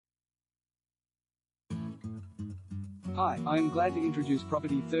Hi, I am glad to introduce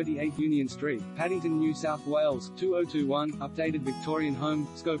property 38 Union Street, Paddington, New South Wales, 2021, updated Victorian home,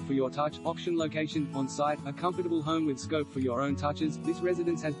 scope for your touch, auction location, on-site, a comfortable home with scope for your own touches. This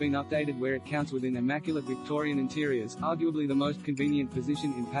residence has been updated where it counts within immaculate Victorian interiors, arguably the most convenient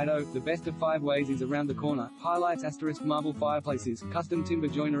position in Paddo. The best of 5 ways is around the corner. Highlights * marble fireplaces, custom timber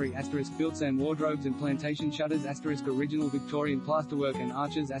joinery * built-in wardrobes and plantation shutters * original Victorian plasterwork and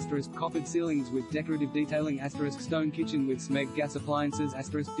arches * coppered ceilings with decorative detailing * stone kitchen with Smeg gas appliances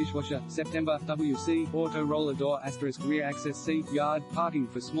 * dishwasher, September, WC, auto roller door * rear access C, yard, parking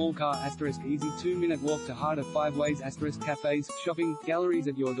for small car * easy 2-minute walk to heart of 5 ways * cafes, shopping, galleries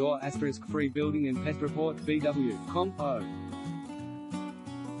at your door * free building and pest report, BW, com, O.